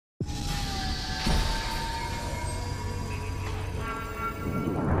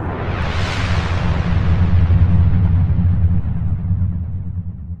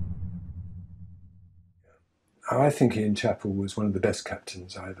I think Ian Chappell was one of the best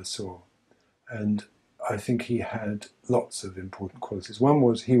captains I ever saw. And I think he had lots of important qualities. One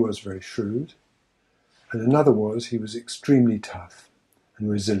was he was very shrewd, and another was he was extremely tough and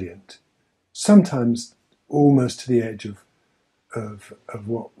resilient, sometimes almost to the edge of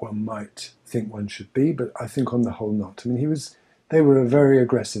what one might think one should be, but I think on the whole not. I mean, they were a very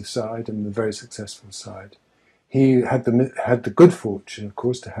aggressive side and a very successful side. He had the good fortune, of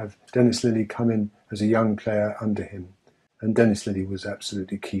course, to have Dennis Lillee come in as a young player under him. And Dennis Lillee was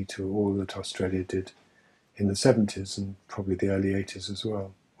absolutely key to all that Australia did in the 70s and probably the early 80s as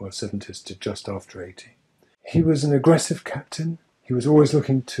well. Well, 70s to just after 80. He was an aggressive captain. He was always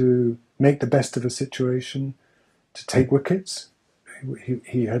looking to make the best of a situation, to take wickets.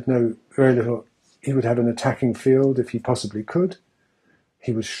 He had very little. He would have an attacking field if he possibly could.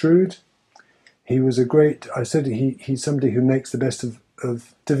 He was shrewd. He was I said he's somebody who makes the best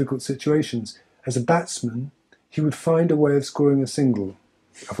of difficult situations. As a batsman, he would find a way of scoring a single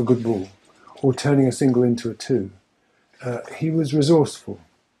of a good ball, or turning a single into a two. He was resourceful.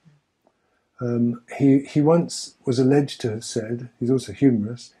 He once was alleged to have said, he's also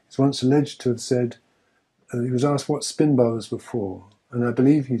humorous, he's once alleged to have said, he was asked what spin bowlers were for, and I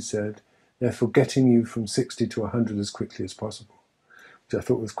believe he said, they're for getting you from 60 to 100 as quickly as possible, which I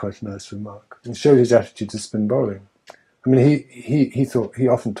thought was quite a nice remark. And showed his attitude to spin bowling. I mean, he thought, he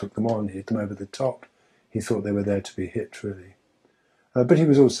often took them on, he hit them over the top. He thought they were there to be hit, really. But he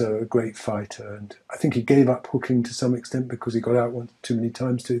was also a great fighter, and I think he gave up hooking to some extent because he got out too many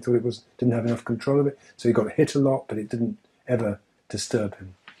times. He thought didn't have enough control of it, so he got hit a lot, but it didn't ever disturb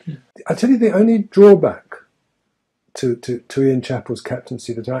him. I tell you, the only drawback to Ian Chappell's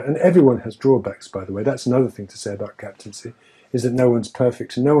captaincy and everyone has drawbacks, by the way. That's another thing to say about captaincy, is that no one's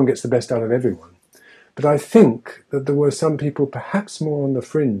perfect and no one gets the best out of everyone. But I think that there were some people, perhaps more on the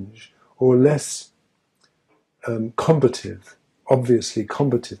fringe or less obviously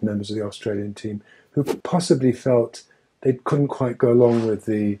combative members of the Australian team who possibly felt they couldn't quite go along with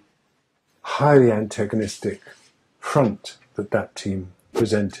the highly antagonistic front that team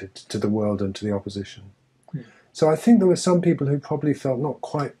presented to the world and to the opposition. So I think there were some people who probably felt not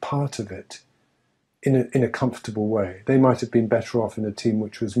quite part of it in a comfortable way. They might have been better off in a team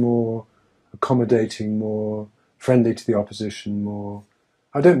which was more accommodating, more friendly to the opposition, more,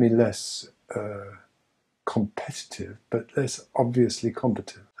 I don't mean less competitive, but less obviously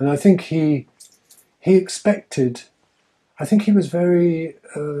combative. And I think he expected, I think he was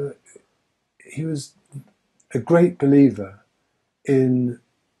he was a great believer in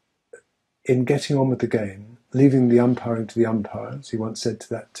getting on with the game, leaving the umpiring to the umpires. He once said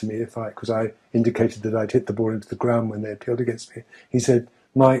that to me, because I indicated that I'd hit the ball into the ground when they appealed against me. He said,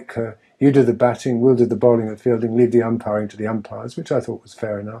 Mike, you do the batting, we'll do the bowling and fielding, leave the umpiring to the umpires, which I thought was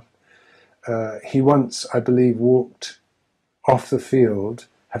fair enough. He once, I believe, walked off the field,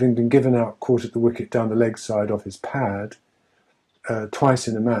 having been given out caught at the wicket down the leg side of his pad, twice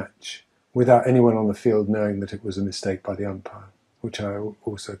in a match, without anyone on the field knowing that it was a mistake by the umpire, which I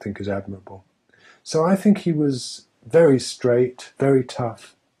also think is admirable. So I think he was very straight, very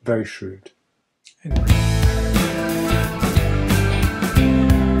tough, very shrewd. Anyway.